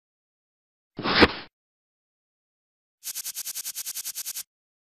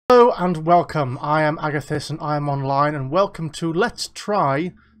Hello and welcome. I am Agathis and I am online, and welcome to Let's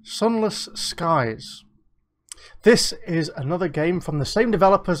Try Sunless Skies. This is another game from the same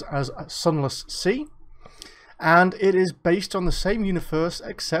developers as Sunless Sea, and it is based on the same universe,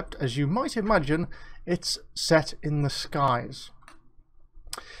 except, as you might imagine, it's set in the skies.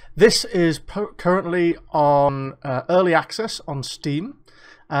 This is currently on early access on Steam,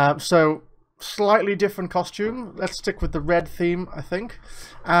 so slightly different costume. Let's stick with the red theme, I think,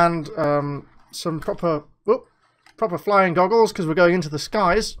 and some proper flying goggles because we're going into the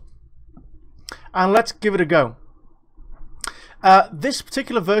skies, and let's give it a go. This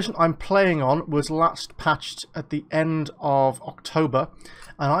particular version I'm playing on was last patched at the end of October,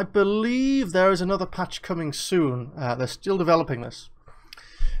 and I believe there is another patch coming soon. They're still developing this,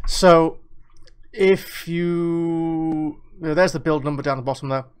 so if there's the build number down the bottom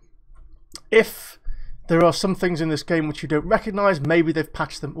there. If there are some things in this game which you don't recognize, maybe they've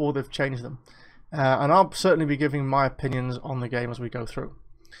patched them or they've changed them. And I'll certainly be giving my opinions on the game as we go through.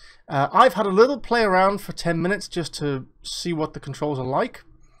 I've had a little play around for 10 minutes just to see what the controls are like.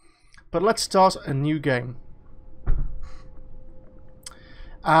 But let's start a new game.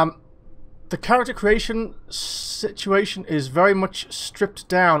 The character creation situation is very much stripped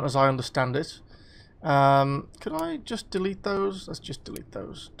down as I understand it. Could I just delete those? Let's just delete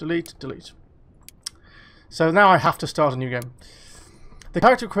those. Delete, delete. So now I have to start a new game. The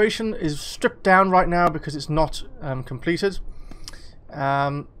character creation is stripped down right now because it's not completed.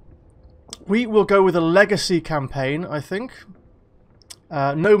 We will go with a legacy campaign, I think.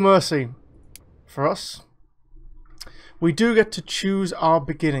 No mercy for us. We do get to choose our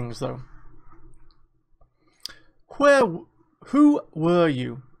beginnings, though. Who were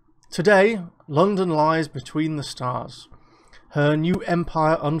you? Today, London lies between the stars. Her new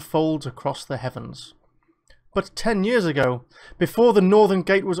empire unfolds across the heavens. But 10 years ago, before the Northern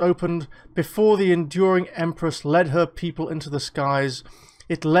Gate was opened, before the enduring Empress led her people into the skies,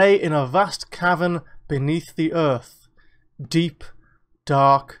 it lay in a vast cavern beneath the earth. Deep,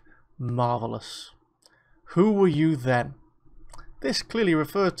 dark, marvellous. Who were you then? This clearly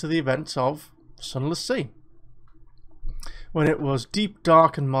refers to the events of Sunless Sea, when it was deep,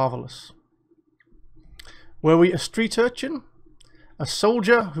 dark and marvellous. Were we a street urchin? A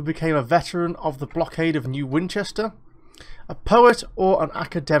soldier who became a veteran of the blockade of New Winchester? A poet or an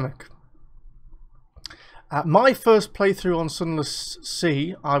academic? At my first playthrough on Sunless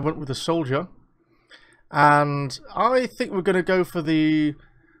Sea, I went with a soldier, and I think we're going to go for the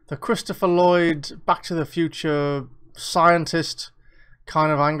Christopher Lloyd, Back to the Future, scientist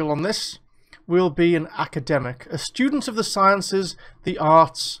kind of angle on this. We'll be an academic, a student of the sciences, the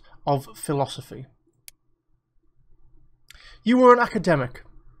arts, of philosophy. You were an academic.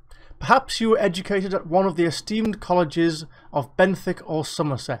 Perhaps you were educated at one of the esteemed colleges of Benthwick or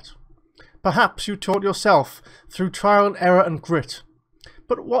Somerset. Perhaps you taught yourself through trial and error and grit.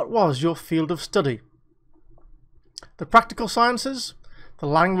 But what was your field of study? The practical sciences, the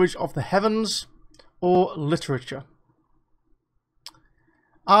language of the heavens, or literature?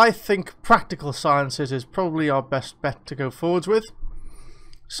 I think practical sciences is probably our best bet to go forwards with.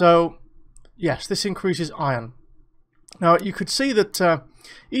 So, yes, this increases iron. Now, you could see that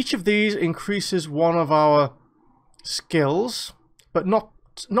each of these increases one of our skills, but not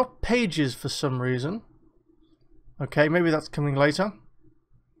pages for some reason. Okay, maybe that's coming later.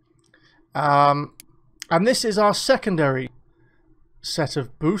 And this is our secondary set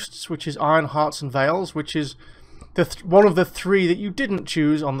of boosts, which is Iron, Hearts and Veils, which is one of the three that you didn't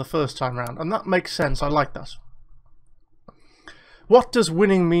choose on the first time round, and that makes sense. I like that. What does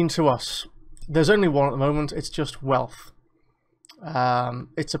winning mean to us? There's only one at the moment. It's just wealth.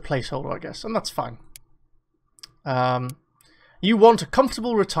 It's a placeholder, I guess, and that's fine. You want a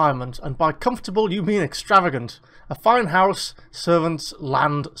comfortable retirement, and by comfortable you mean extravagant. A fine house, servants,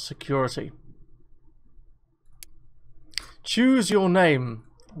 land, security. Choose your name.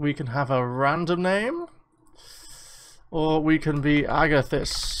 We can have a random name, or we can be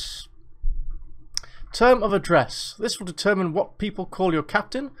Agathis. Term of address. This will determine what people call your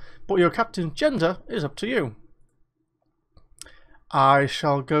captain, but your captain's gender is up to you. I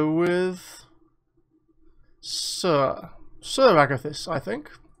shall go with Sir Agathis, I think.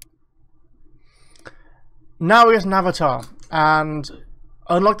 Now we have an avatar, and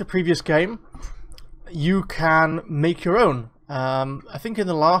unlike the previous game, you can make your own. I think in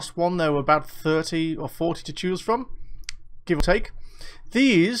the last one there were about 30 or 40 to choose from, give or take.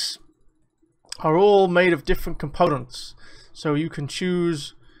 These are all made of different components, so you can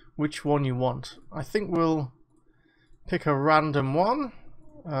choose which one you want. I think we'll pick a random one.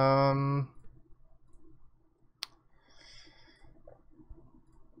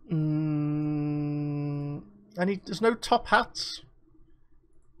 There's no top hats.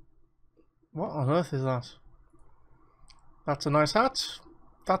 What on earth is that? That's a nice hat.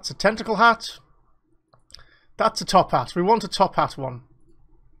 That's a tentacle hat. That's a top hat. We want a top hat one.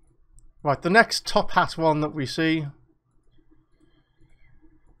 Right, the next top hat one that we see.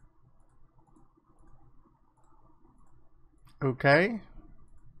 Okay.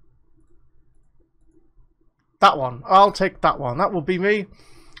 That one. I'll take that one. That will be me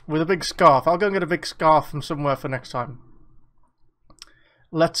with a big scarf. I'll go and get a big scarf from somewhere for next time.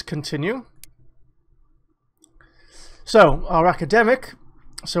 Let's continue. So, our academic.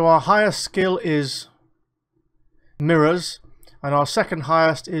 So our highest skill is mirrors. And our second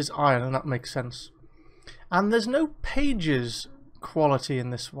highest is iron. And that makes sense. And there's no pages quality in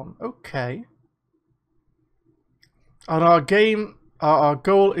this one. Okay. And our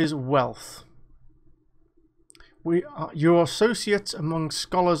goal is wealth. You're associates among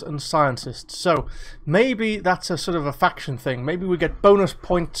scholars and scientists. So maybe that's a sort of a faction thing. Maybe we get bonus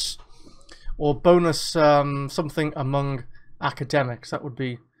points or bonus something among academics. That would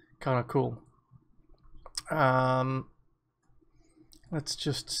be kind of cool. Let's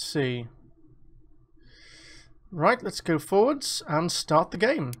just see. Right, let's go forwards and start the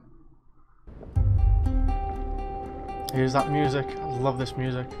game. Here's that music. I love this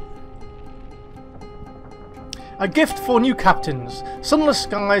music. A gift for new captains. Sunless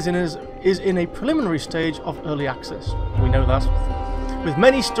Skies is in a preliminary stage of early access. We know that. With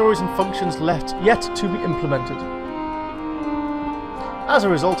many stories and functions yet to be implemented. As a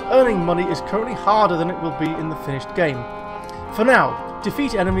result, earning money is currently harder than it will be in the finished game. For now,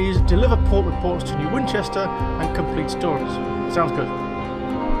 defeat enemies, deliver port reports to New Winchester, and complete stories. Sounds good.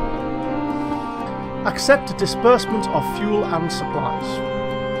 Accept disbursement of fuel and supplies.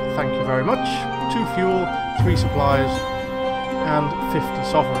 Thank you very much. 2 fuel, 3 supplies, and 50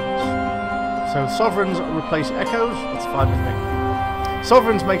 sovereigns. So sovereigns replace echoes. That's fine with me.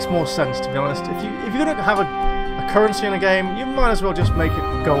 Sovereigns makes more sense, to be honest. If you're going to have a currency in a game, you might as well just make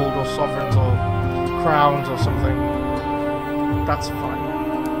it gold or sovereigns or crowns or something. That's fine.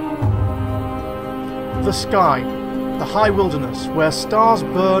 The sky, the high wilderness, where stars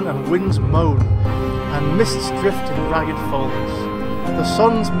burn and winds moan, and mists drift in ragged folds. The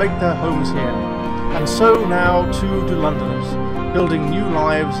suns make their homes here, and so now too do Londoners, building new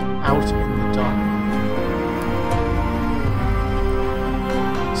lives out in the dark.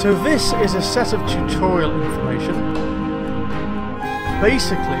 So this is a set of tutorial information,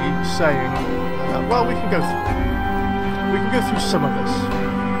 basically saying, well, we can go through some of this.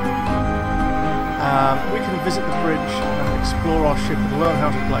 We can visit the bridge and explore our ship and learn how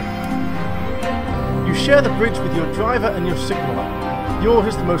to play. You share the bridge with your driver and your signaller. Yours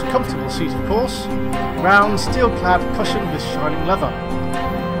is the most comfortable seat, of course. Round, steel-clad cushion with shining leather.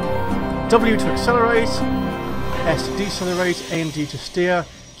 W to accelerate, S to decelerate, A and D to steer,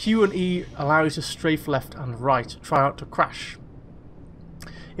 Q and E allow you to strafe left and right. Try not to crash.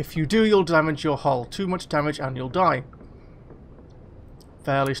 If you do, you'll damage your hull. Too much damage and you'll die.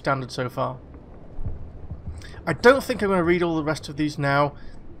 Fairly standard so far. I don't think I'm going to read all the rest of these now.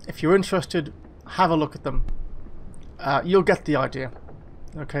 If you're interested, have a look at them. You'll get the idea.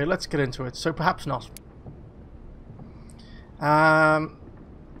 Okay, let's get into it. So perhaps not.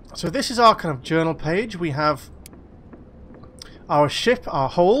 So this is our kind of journal page. We have our ship, our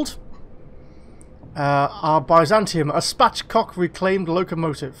hold, our Byzantium, a spatchcock reclaimed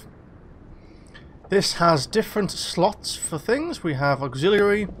locomotive. This has different slots for things. We have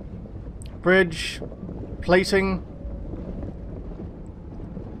auxiliary, bridge, plating,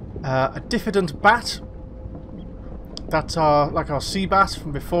 a diffident bat. That's like our sea bat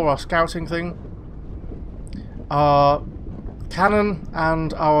from before our scouting thing. Our cannon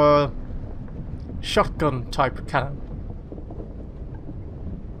and our shotgun type cannon.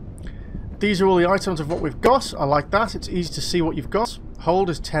 These are all the items of what we've got. I like that. It's easy to see what you've got. Hold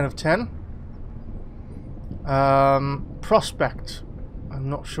is 10 of 10. Prospect. I'm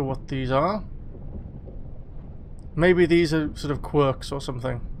not sure what these are. Maybe these are sort of quirks or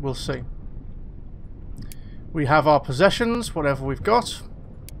something. We'll see. We have our possessions, whatever we've got.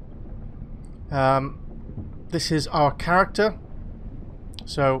 This is our character.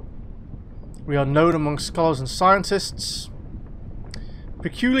 So, we are known among scholars and scientists.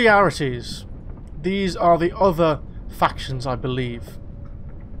 Peculiarities. These are the other factions, I believe.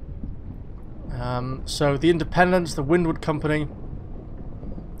 So, the Independents, the Windward Company.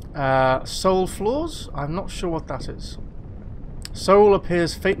 Soul floors? I'm not sure what that is. Soul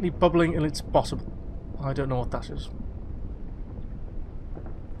appears faintly bubbling in its bottom. I don't know what that is.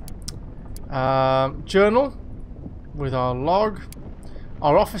 Journal with our log.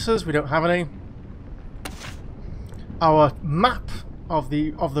 Our officers, we don't have any. Our map of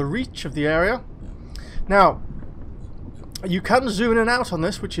the reach of the area. Now, you can zoom in and out on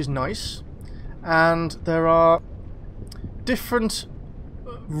this, which is nice. And there are different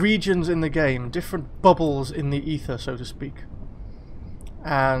regions in the game, different bubbles in the ether, so to speak.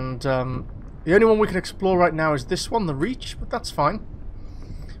 And the only one we can explore right now is this one, the Reach, but that's fine.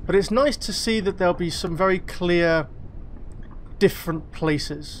 But it's nice to see that there'll be some very clear different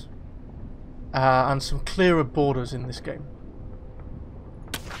places and some clearer borders in this game.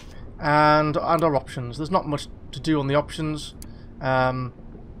 And our options. There's not much to do on the options.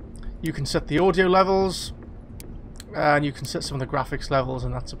 You can set the audio levels, and you can set some of the graphics levels,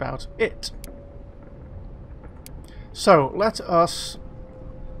 and that's about it. So let us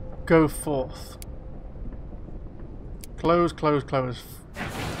go forth. Close, close, close.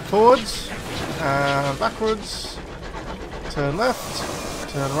 Forwards and backwards. Turn left,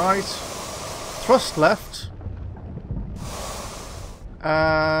 turn right, thrust left,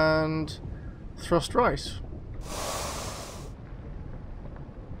 and thrust right.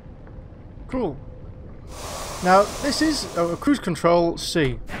 Cool. Now this is a cruise control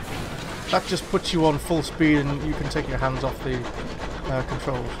C. That just puts you on full speed and you can take your hands off the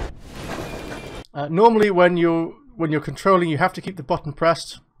controls. Normally when you're controlling, you have to keep the button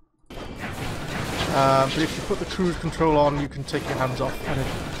pressed. But if you put the cruise control on, you can take your hands off and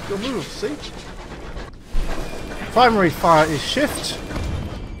it'll move, see? Primary fire is shift.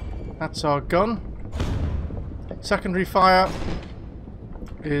 That's our gun. Secondary fire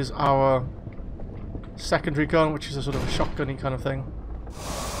is our secondary gun, which is a sort of a shotgun-y kind of thing.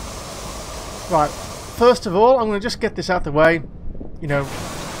 Right, first of all, I'm going to just get this out the way. You know,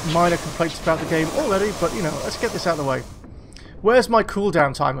 minor complaints about the game already, but you know, let's get this out the way. Where's my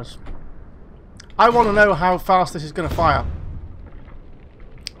cooldown timers? I want to know how fast this is going to fire.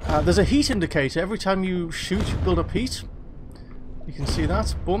 There's a heat indicator. Every time you shoot, you build up heat. You can see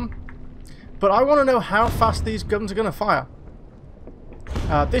that. Boom. But I want to know how fast these guns are going to fire.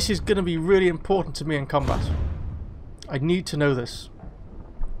 This is going to be really important to me in combat. I need to know this.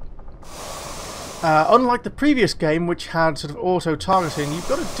 Unlike the previous game, which had sort of auto-targeting, you've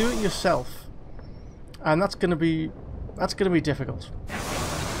got to do it yourself. And that's going to be difficult.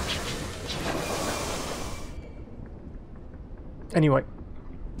 Anyway,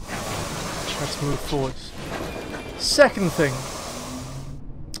 let's move forwards. Second thing,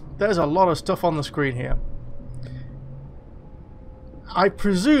 there's a lot of stuff on the screen here. I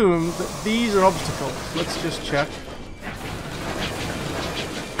presume that these are obstacles. Let's just check.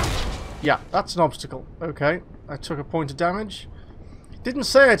 Yeah, that's an obstacle. Okay, I took a point of damage. Didn't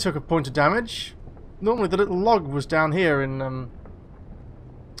say I took a point of damage. Normally the little log was down here in... Oh,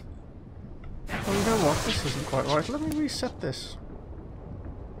 you know what? This isn't quite right. Let me reset this.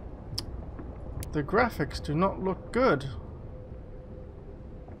 The graphics do not look good.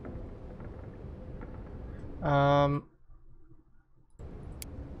 Hold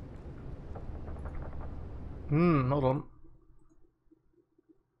on.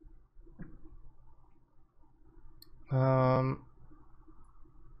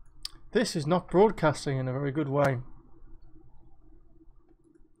 This is not broadcasting in a very good way.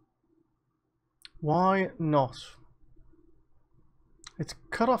 Why not? It's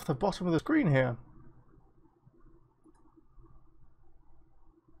cut off the bottom of the screen here.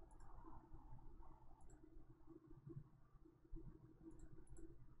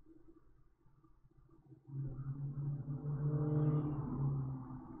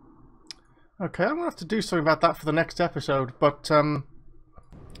 Okay, I'm going to have to do something about that for the next episode, but I'm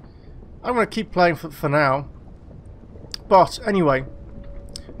going to keep playing for now. But anyway,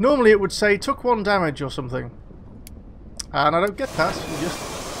 normally it would say took 1 damage or something, and I don't get that.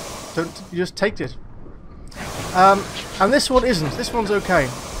 You just take it. And this one isn't. This one's okay.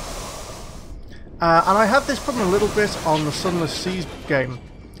 And I had this problem a little bit on the Sunless Seas game.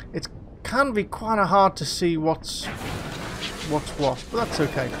 It can be quite hard to see what's what, but that's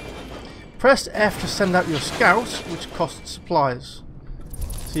okay. Press F to send out your scout, which costs supplies.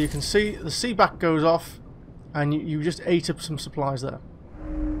 So you can see the seaback goes off, and you just ate up some supplies there.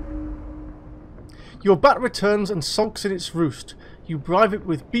 Your bat returns and sulks in its roost. You bribe it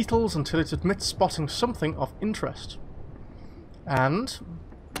with beetles until it admits spotting something of interest. And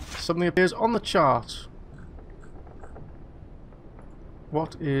something appears on the chart.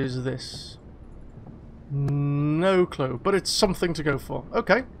 What is this? No clue, but it's something to go for.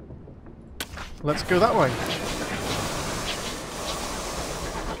 Okay. Let's go that way.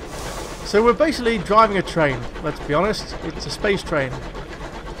 So we're basically driving a train, let's be honest. It's a space train.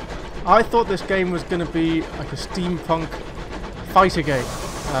 I thought this game was going to be like a steampunk fighter game.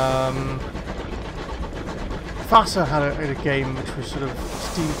 FASA had a game which was sort of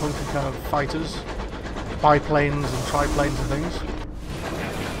steampunky kind of fighters, biplanes and triplanes and things.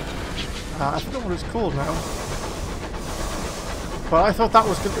 I forgot what it's called now, but I thought that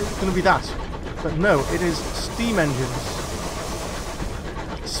was going to be that. But no, it is steam engines,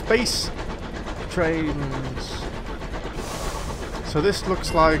 space trains. So this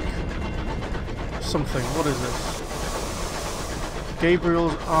looks like something. What is this?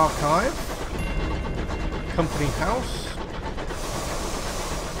 Gabriel's Archive. Company house.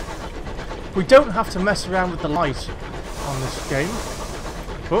 We don't have to mess around with the light on this game.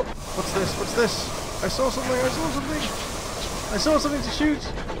 Oh, what's this? What's this? I saw something, I saw something! I saw something to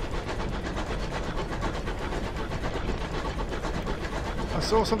shoot! I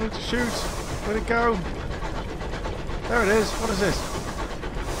saw something to shoot! Where'd it go? There it is. What is this?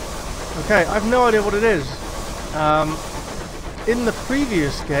 Okay, I have no idea what it is. In the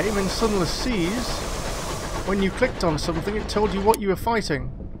previous game, in Sunless Seas, when you clicked on something, it told you what you were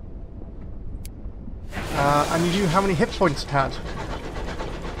fighting. And you knew how many hit points it had.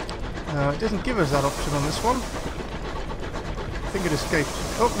 It doesn't give us that option on this one. I think it escaped.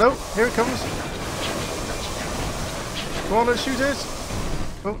 Oh, no, here it comes. Go on, let's shoot it.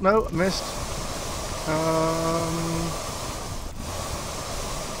 Oh, no, I missed.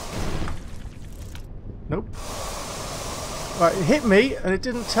 Nope. Right, it hit me and it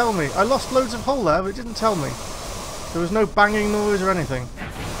didn't tell me. I lost loads of hull there, but it didn't tell me. There was no banging noise or anything.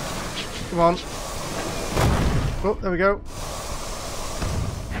 Come on. Oh, there we go.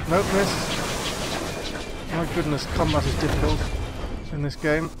 Nope, missed. My goodness, combat is difficult in this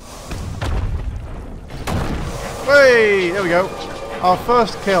game. Hey, there we go. Our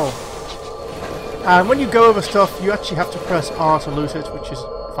first kill. And when you go over stuff, you actually have to press R to loot it, which is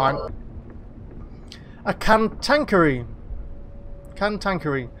fine. A cantankery.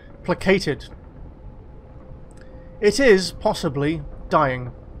 Cantankery. Placated. It is, possibly,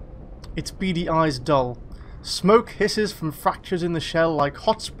 dying. Its beady eyes dull. Smoke hisses from fractures in the shell like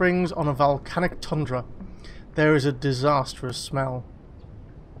hot springs on a volcanic tundra. There is a disastrous smell.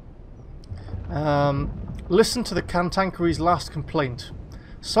 Listen to the cantankery's last complaint.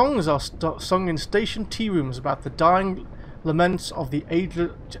 Songs are sung in station tea rooms about the dying laments of the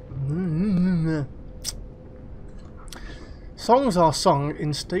ageless... Songs are sung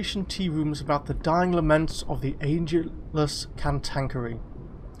in station tea rooms about the dying laments of the ageless cantankery.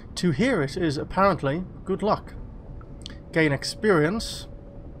 To hear it is, apparently, good luck. Gain experience.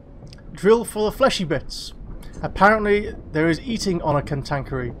 Drill for the fleshy bits. Apparently, there is eating on a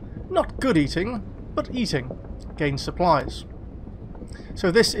cantankery. Not good eating, but eating. Gain supplies. So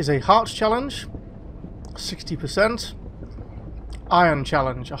this is a heart challenge, 60%. Iron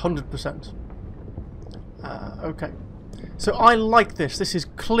challenge, 100%. Okay. So I like this. This is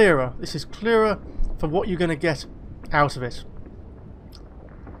clearer. This is clearer for what you're going to get out of it.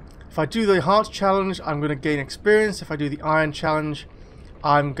 If I do the heart challenge, I'm going to gain experience. If I do the iron challenge,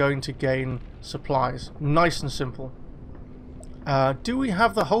 I'm going to gain supplies. Nice and simple. Do we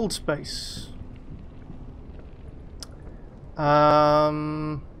have the hold space?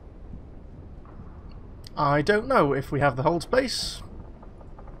 I don't know if we have the hold space.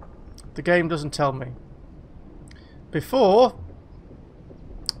 The game doesn't tell me. Before,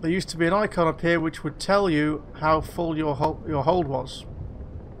 there used to be an icon up here which would tell you how full your hold was.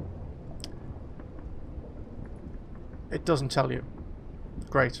 It doesn't tell you.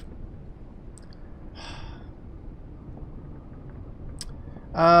 Great.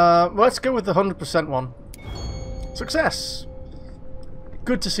 Let's go with the 100% one. Success!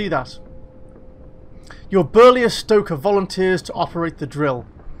 Good to see that. Your burliest stoker volunteers to operate the drill.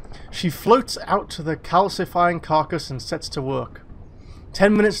 She floats out to the calcifying carcass and sets to work.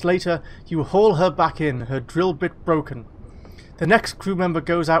 10 minutes later, you haul her back in, her drill bit broken. The next crew member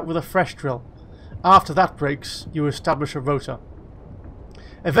goes out with a fresh drill. After that breaks, you establish a rota.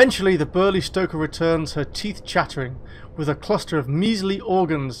 Eventually, the burly stoker returns, her teeth chattering, with a cluster of measly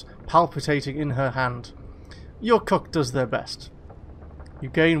organs palpitating in her hand. Your cook does their best. You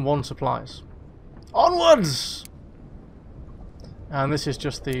gain 1 supplies. Onwards! And this is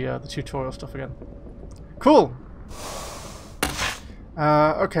just the tutorial stuff again. Cool!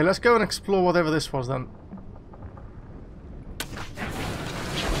 Okay, let's go and explore whatever this was then.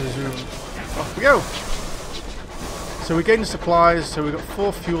 Zoom. Off we go! So we gained supplies, so we got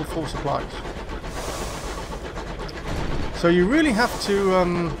 4 fuel, 4 supplies. So you really have to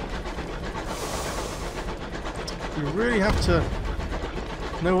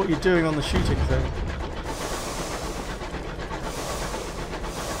know what you're doing on the shooting thing.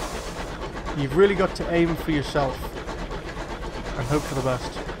 You've really got to aim for yourself. and hope for the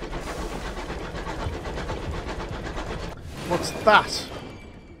best. What's that?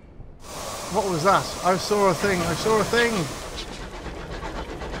 What was that? I saw a thing. I saw a thing.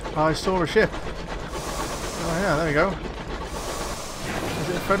 I saw a ship. Oh yeah, there you go. Is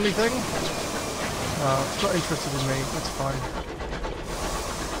it a friendly thing? Oh, it's not interested in me. That's fine.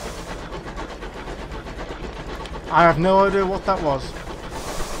 I have no idea what that was.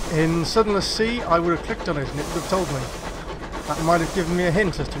 In Sunless Sea, I would have clicked on it and it would have told me. That might have given me a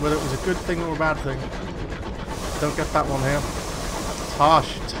hint as to whether it was a good thing or a bad thing. Don't get that one here. It's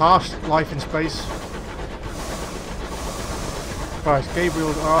harsh. It's harsh life in space. Right,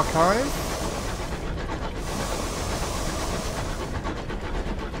 Gabriel's archive.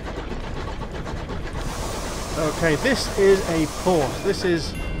 Okay, this is a port. This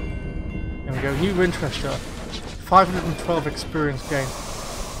is... There we go, New Winchester. 512 experience gain.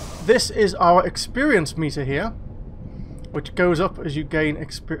 This is our experience meter here, which goes up as you gain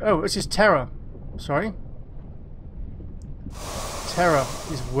experience. Oh, this is terror. Sorry. Terror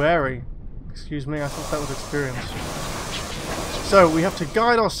is wary. Excuse me, I thought that was experience. So we have to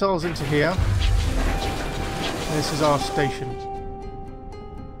guide ourselves into here. This is our station.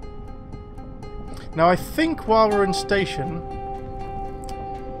 Now I think while we're in station,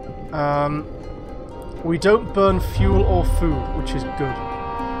 we don't burn fuel or food, which is good.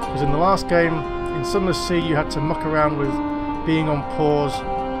 Because in the last game, in Sunless Sea, you had to muck around with being on pause,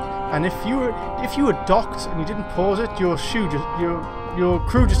 and if you were docked and you didn't pause it, your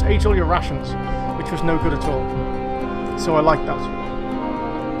crew just ate all your rations, which was no good at all. So I like that.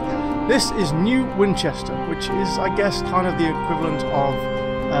 This is New Winchester, which is, I guess, kind of the equivalent of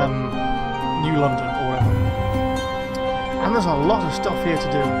New London or whatever. And there's a lot of stuff here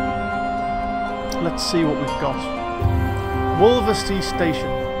to do. Let's see what we've got. Wolversea Station.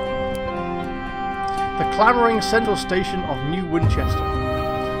 The clamouring central station of New Winchester.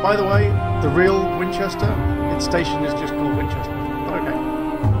 By the way, the real Winchester, its station is just called Winchester. But okay.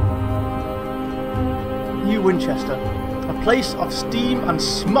 New Winchester. A place of steam and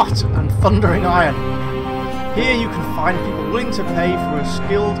smut and thundering iron. Here you can find people willing to pay for a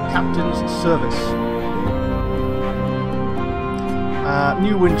skilled captain's service.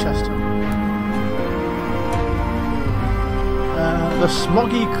 New Winchester. The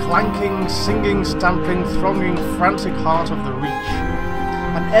smoggy, clanking, singing, stamping, thronging, frantic heart of the Reach.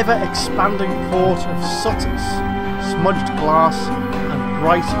 An ever-expanding port of sotters, smudged glass, and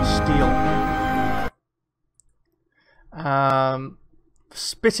bright steel.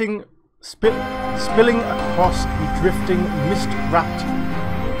 Spilling across the drifting, mist-wrapped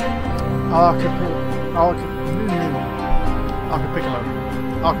archipelago.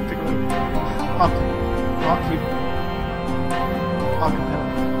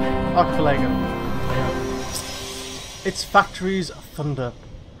 Its factories thunder.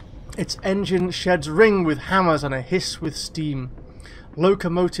 Its engine sheds ring with hammers and a hiss with steam.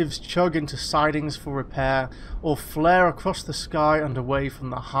 Locomotives chug into sidings for repair, or flare across the sky and away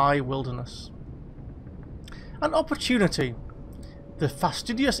from the high wilderness. An opportunity. The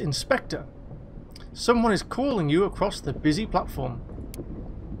fastidious inspector. Someone is calling you across the busy platform.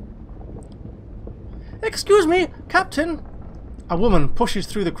 Excuse me, Captain! A woman pushes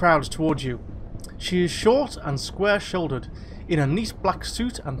through the crowds towards you. She is short and square-shouldered, in a neat black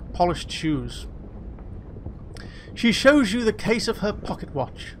suit and polished shoes. She shows you the case of her pocket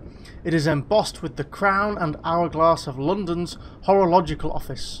watch. It is embossed with the crown and hourglass of London's horological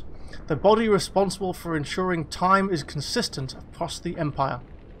office, the body responsible for ensuring time is consistent across the empire.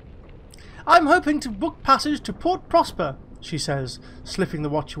 I'm hoping to book passage to Port Prosper, she says, slipping the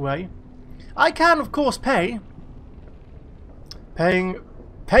watch away. I can, of course, pay.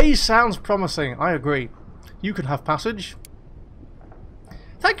 Pay sounds promising, I agree. You can have passage.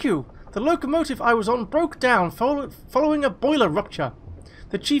 Thank you. The locomotive I was on broke down following a boiler rupture.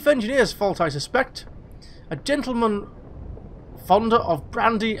 The chief engineer's fault, I suspect. A gentleman fonder of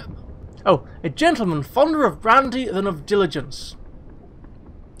brandy than of diligence.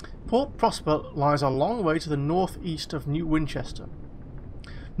 Port Prosper lies a long way to the northeast of New Winchester.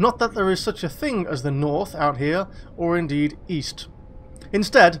 Not that there is such a thing as the north out here, or indeed east.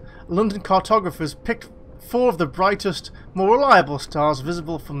 Instead, London cartographers picked 4 of the brightest, more reliable stars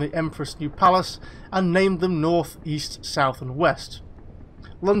visible from the Empress' new palace and named them north, east, south and west.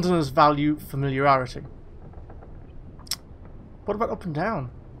 Londoners value familiarity. What about up and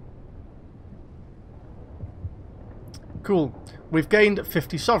down? Cool. We've gained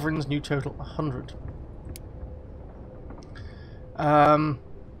 50 sovereigns, new total 100.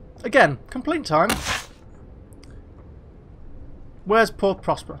 Again, complete time. Where's Port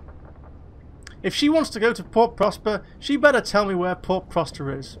Prosper? If she wants to go to Port Prosper, she better tell me where Port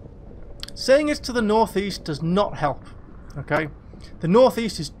Prosper is. Saying it's to the northeast does not help, okay? The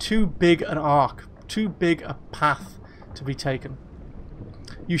northeast is too big an arc, too big a path to be taken.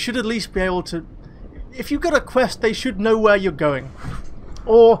 You should at least be able to... If you've got a quest, they should know where you're going.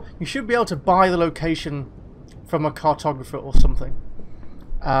 Or you should be able to buy the location from a cartographer or something.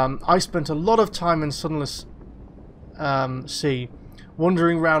 I spent a lot of time in Sunless Sea,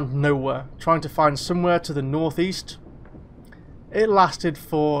 wandering around nowhere, trying to find somewhere to the northeast. It lasted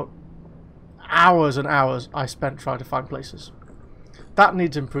for hours and hours I spent trying to find places. That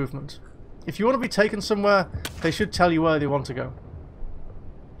needs improvement. If you want to be taken somewhere, they should tell you where they want to go.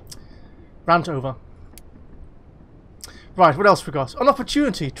 Rant over. Right, what else we got? An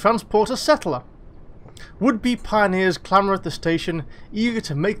opportunity. Transport a settler. Would-be pioneers clamour at the station, eager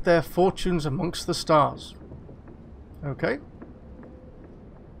to make their fortunes amongst the stars. Okay.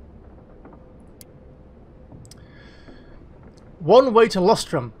 One way to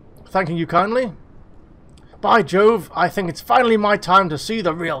Lostrum. Thanking you kindly. By Jove, I think it's finally my time to see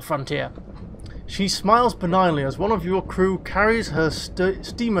the real frontier. She smiles benignly as one of your crew carries her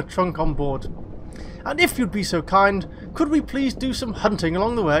steamer trunk on board. And if you'd be so kind, could we please do some hunting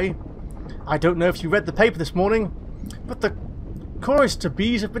along the way? I don't know if you read the paper this morning, but the chorister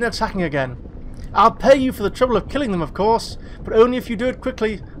bees have been attacking again. I'll pay you for the trouble of killing them, of course, but only if you do it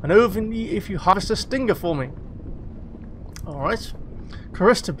quickly, and only if you harvest a stinger for me. Alright.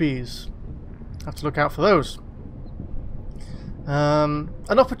 Chorister bees. Have to look out for those. An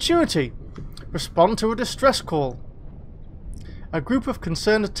opportunity. Respond to a distress call. A group of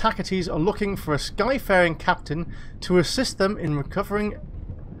concerned Tacites are looking for a skyfaring captain to assist them in recovering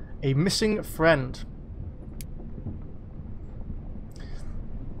a missing friend.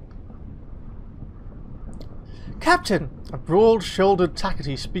 Captain! A broad-shouldered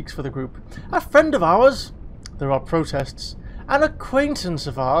Tacite speaks for the group. A friend of ours, there are protests, an acquaintance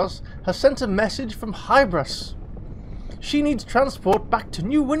of ours has sent a message from Hybris. She needs transport back to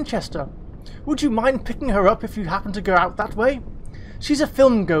New Winchester. Would you mind picking her up if you happen to go out that way? She's a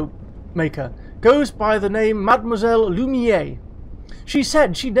film maker, goes by the name Mademoiselle Lumiere. She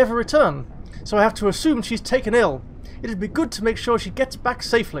said she'd never return, so I have to assume she's taken ill. It'd be good to make sure she gets back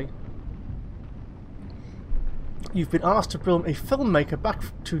safely. You've been asked to bring a filmmaker back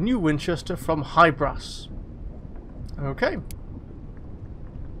to New Winchester from Hybris. Okay.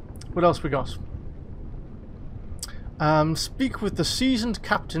 What else we got? Speak with the seasoned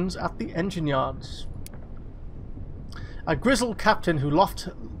captains at the engine yards. A grizzled captain who lost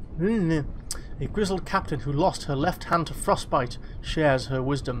her left hand to frostbite shares her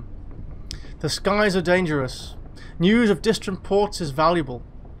wisdom. The skies are dangerous. News of distant ports is valuable.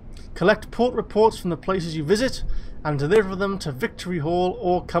 Collect port reports from the places you visit and deliver them to Victory Hall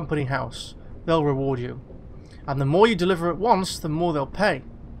or Company House. They'll reward you. And the more you deliver at once, the more they'll pay.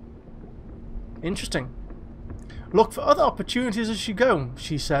 Interesting. Look for other opportunities as you go,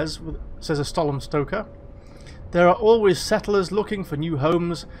 she says a solemn stoker. There are always settlers looking for new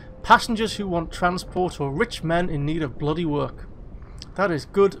homes, passengers who want transport, or rich men in need of bloody work. That is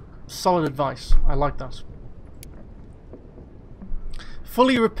good, solid advice. I like that.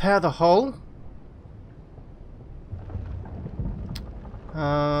 Fully repair the hull.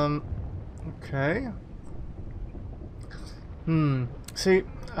 Okay. See,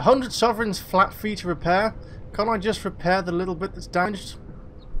 100 sovereigns flat fee to repair. Can't I just repair the little bit that's damaged?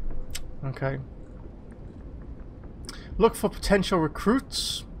 Okay. Look for potential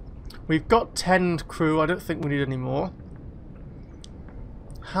recruits. We've got 10 crew. I don't think we need any more.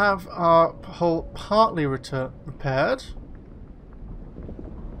 Have our hull partly repaired.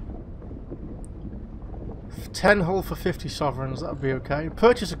 10 hull for 50 sovereigns. That would be okay.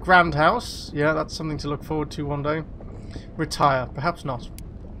 Purchase a grand house. Yeah, that's something to look forward to one day. Retire. Perhaps not.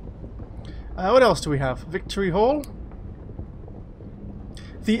 What else do we have? Victory Hall.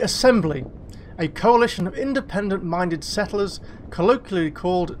 The Assembly. A coalition of independent-minded settlers, colloquially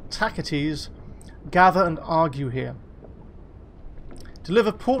called Tacites, gather and argue here.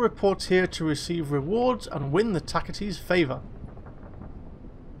 Deliver port reports here to receive rewards and win the Tacites' favour.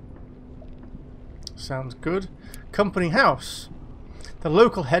 Sounds good. Company House. The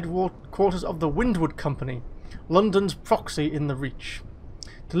local headquarters of the Windward Company, London's proxy in the Reach.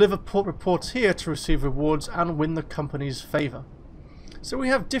 Deliver port reports here to receive rewards and win the company's favour. So we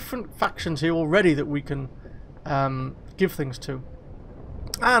have different factions here already that we can give things to.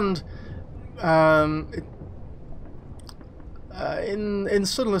 And in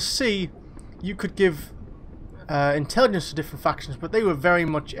Sunless Sea, you could give intelligence to different factions, but they were very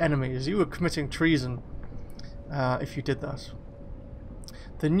much enemies. You were committing treason if you did that.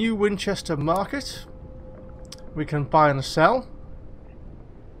 The new Winchester Market. We can buy and sell.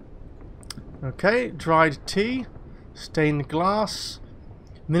 Okay, dried tea, stained glass,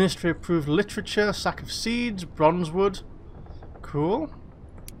 ministry approved literature, sack of seeds, bronze wood. Cool.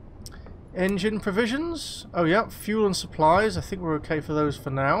 Engine provisions. Oh yeah, fuel and supplies. I think we're okay for those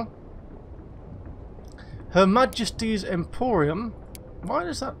for now. Her Majesty's Emporium. Why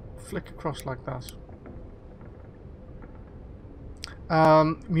does that flick across like that?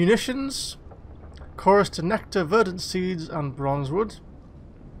 Munitions, chorus to nectar, verdant seeds, and bronze wood.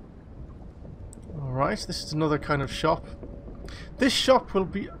 Alright, this is another kind of shop. This shop will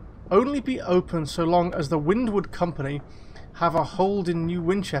only be open so long as the Windward Company have a hold in New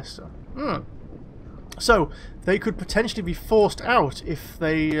Winchester. So they could potentially be forced out if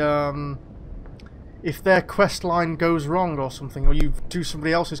they if their quest line goes wrong or something, or you do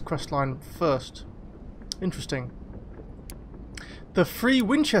somebody else's quest line first. Interesting. The Free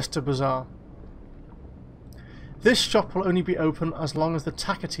Winchester Bazaar. This shop will only be open as long as the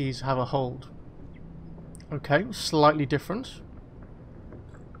Tacites have a hold. Okay, slightly different.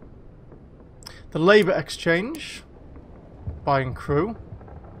 The Labour Exchange. Buying crew.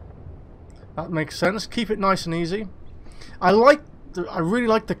 That makes sense. Keep it nice and easy. I really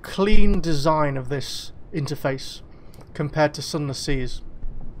like the clean design of this interface compared to Sunless Seas.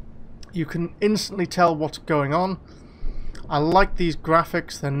 You can instantly tell what's going on. I like these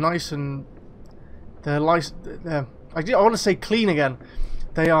graphics. They're nice and I want to say clean again.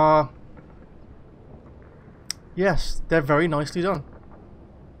 They are. Yes, they're very nicely done.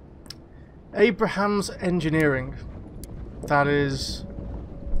 Abraham's Engineering. That is.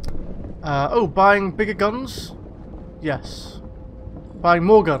 Oh, buying bigger guns? Yes. Buying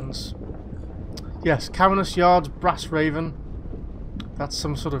more guns? Yes. Cavanus Yards, Brass Raven. That's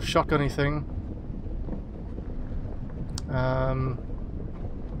some sort of shotgunny thing.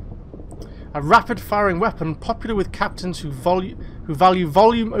 A rapid-firing weapon popular with captains who value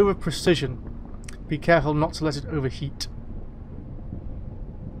volume over precision. Be careful not to let it overheat.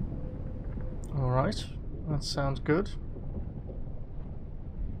 Alright, that sounds good.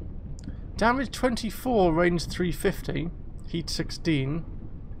 Damage 24, range 350, heat 16.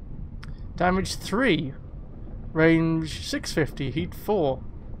 Damage 3, range 650, heat 4.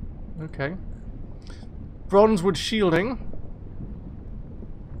 Okay. Bronzewood shielding.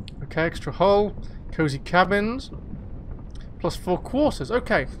 Okay, extra hull. Cozy cabins. Plus 4 quarters.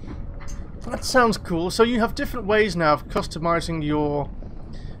 Okay. That sounds cool. So you have different ways now of customizing your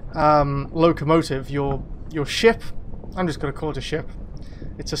locomotive, your ship. I'm just going to call it a ship.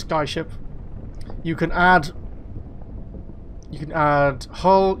 It's a sky ship. You can add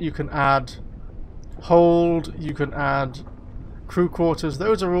hull, you can add hold, you can add crew quarters.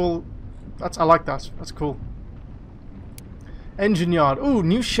 Those are all. I like that. That's cool. Engine yard. Ooh,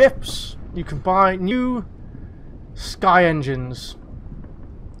 new ships. You can buy new sky engines.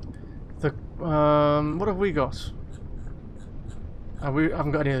 The what have we got? We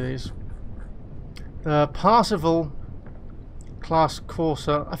haven't got any of these. The Parseval class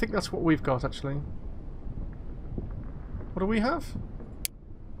Corsair. I think that's what we've got actually. What do we have?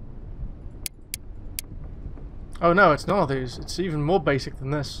 Oh no, it's none of these. It's even more basic than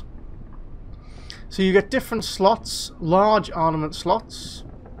this. So you get different slots, large armament slots,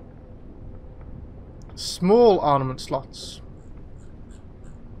 small armament slots.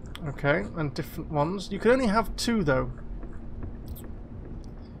 Okay, and different ones. You can only have 2 though.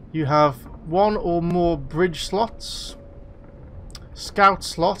 You have 1 or more bridge slots, scout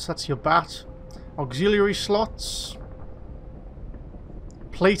slots, that's your bat, auxiliary slots,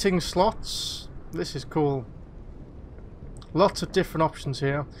 plating slots. This is cool. Lots of different options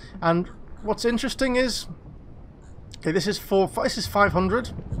here. And what's interesting is, okay, this is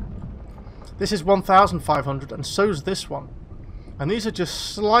 500, this is 1,500, and so's this one. And these are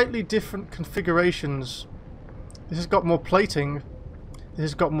just slightly different configurations. This has got more plating, this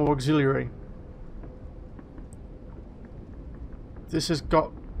has got more auxiliary. This has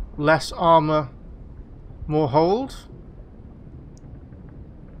got less armor, more hold.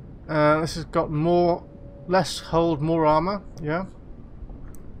 This has got less hold, more armor, yeah.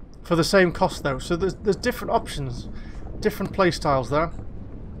 For the same cost though, so there's different options, different playstyles there.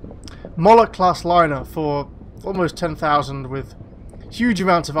 Moloch class liner for almost 10,000 with huge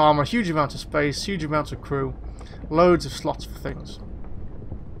amounts of armor, huge amount of space, huge amounts of crew, loads of slots for things.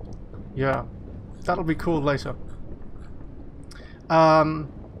 Yeah, that'll be cool later. I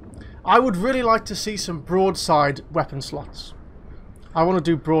would really like to see some broadside weapon slots. I want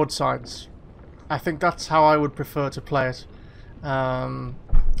to do broadsides. I think that's how I would prefer to play it. I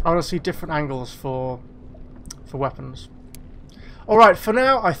want to see different angles for weapons. Alright, for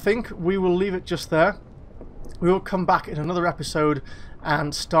now, I think we will leave it just there. We will come back in another episode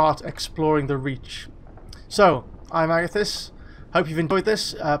and start exploring the Reach. So, I'm Agathis. Hope you've enjoyed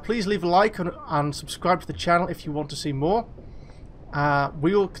this. Please leave a like and subscribe to the channel if you want to see more.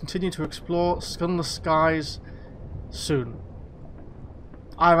 We will continue to explore Sunless Skies soon.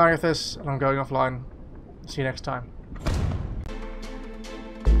 I'm Agathis, and I'm going offline. See you next time.